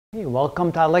Hey,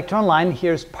 welcome to Electron Line.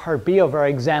 Here's part B of our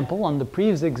example. On the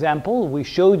previous example, we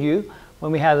showed you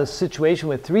when we had a situation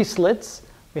with 3 slits,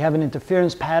 we have an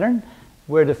interference pattern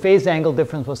where the phase angle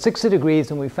difference was 60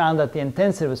 degrees, and we found that the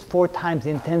intensity was 4 times the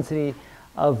intensity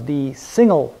of the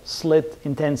single slit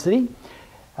intensity.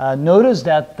 Notice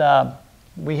that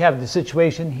we have the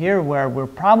situation here where we're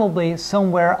probably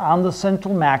somewhere on the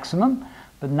central maximum,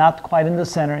 but not quite in the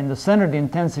center. In the center, the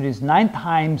intensity is 9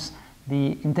 times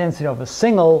the intensity of a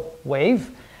single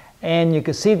wave, and you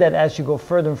can see that as you go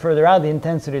further and further out, the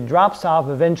intensity drops off.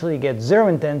 Eventually you get 0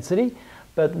 intensity,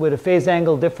 but with a phase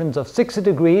angle difference of 60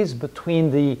 degrees between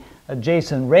the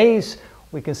adjacent rays,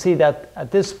 we can see that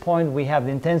at this point we have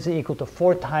the intensity equal to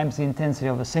 4 times the intensity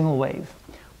of a single wave.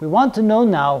 We want to know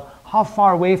now how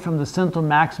far away from the central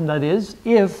maximum that is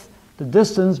if the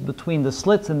distance between the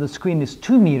slits and the screen is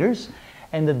 2 meters,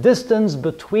 and the distance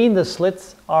between the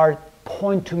slits are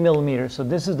 0.2 millimeters. So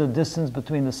this is the distance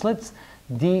between the slits,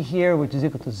 d here, which is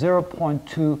equal to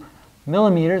 0.2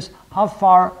 millimeters. How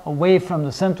far away from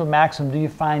the central maximum do you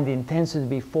find the intensity to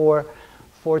be? 4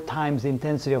 times the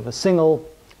intensity of a single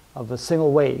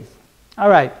wave. All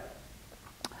right.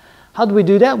 How do we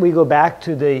do that? We go back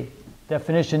to the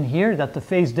definition here that the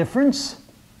phase difference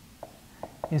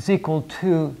is equal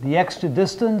to the extra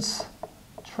distance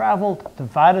traveled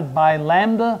divided by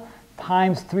lambda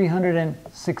times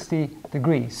 360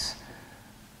 degrees.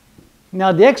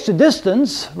 Now the extra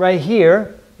distance right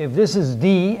here, if this is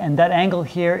d and that angle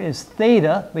here is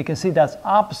theta, we can see that's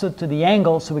opposite to the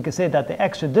angle, so we can say that the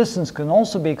extra distance can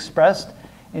also be expressed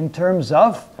in terms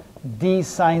of d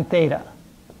sine theta.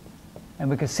 And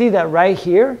we can see that right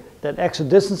here, that extra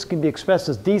distance can be expressed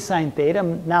as d sine theta.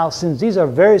 Now, since these are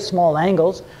very small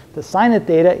angles, the sine of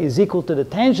theta is equal to the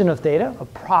tangent of theta,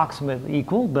 approximately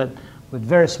equal, but with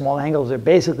very small angles, they're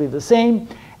basically the same.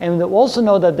 And we also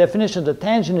know that definition of the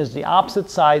tangent is the opposite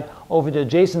side over the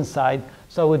adjacent side,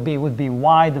 so it would be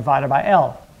y divided by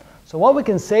L. So what we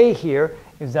can say here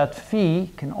is that phi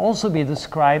can also be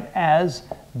described as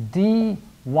dy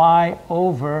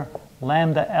over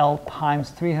lambda L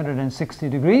times 360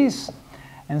 degrees.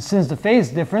 And since the phase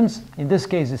difference, in this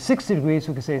case, is 60 degrees,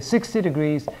 we can say 60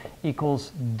 degrees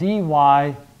equals dy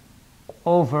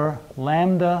over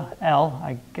lambda L,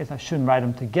 I guess I shouldn't write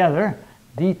them together,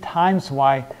 d times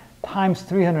y times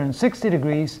 360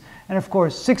 degrees, and of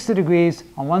course 60 degrees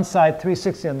on one side,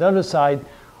 360 on the other side,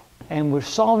 and we're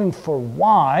solving for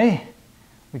y.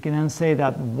 We can then say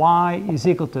that y is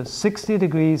equal to 60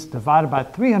 degrees divided by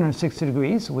 360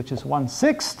 degrees, which is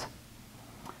 1/6.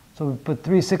 So we put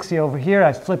 360 over here,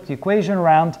 I flip the equation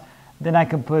around, then I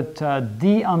can put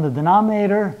d on the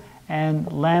denominator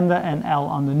and lambda and L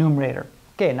on the numerator.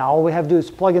 Okay, now all we have to do is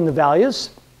plug in the values.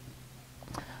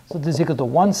 So this is equal to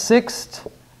 1/6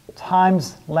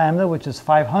 times lambda, which is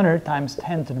 500 times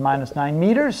 10 to the minus 9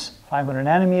 meters, 500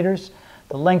 nanometers.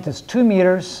 The length is 2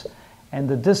 meters, and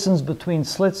the distance between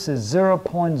slits is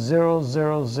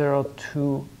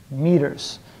 0.0002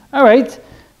 meters. All right,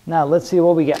 now let's see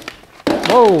what we get.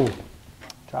 Whoa,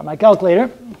 drop my calculator.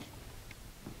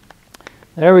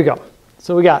 There we go.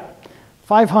 So we got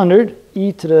 500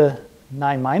 e to the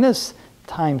 9 minus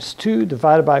times 2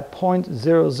 divided by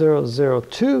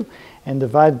 0.0002 and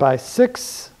divided by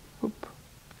 6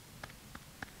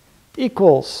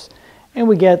 equals, and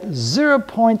we get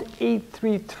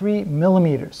 0.833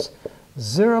 millimeters.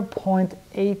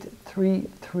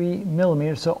 0.833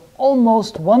 millimeters, so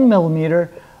almost 1 millimeter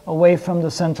away from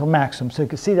the central maximum. So you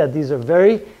can see that these are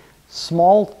very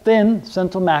small, thin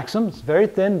central maximums, very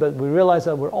thin, but we realize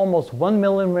that we're almost 1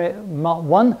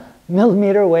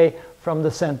 millimeter away from the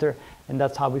center, and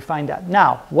that's how we find that.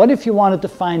 Now, what if you wanted to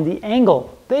find the angle,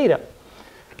 theta?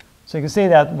 So you can say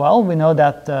that, well, we know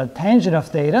that the tangent of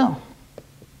theta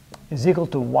is equal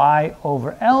to y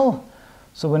over L,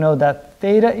 so we know that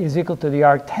theta is equal to the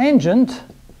arctangent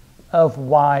of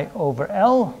y over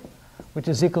L, which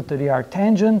is equal to the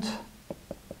arctangent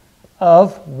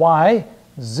of y,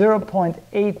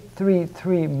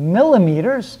 0.833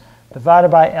 millimeters divided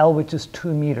by L, which is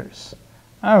 2 meters.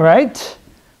 All right,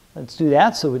 let's do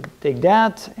that. So we take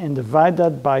that and divide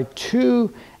that by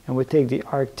 2, and we take the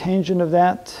arctangent of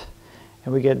that,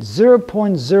 and we get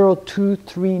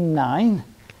 0.0239.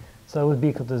 So it would be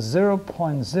equal to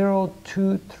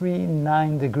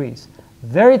 0.0239 degrees.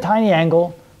 Very tiny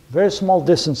angle, very small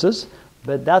distances.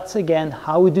 But that's, again,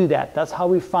 how we do that. That's how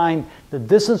we find the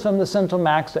distance from the central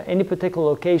max to any particular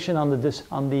location on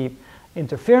the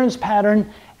interference pattern,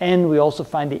 and we also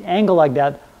find the angle like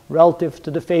that relative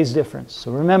to the phase difference. So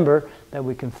remember that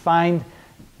we can find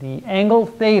the angle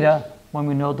theta when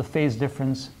we know the phase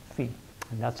difference phi,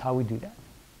 and that's how we do that.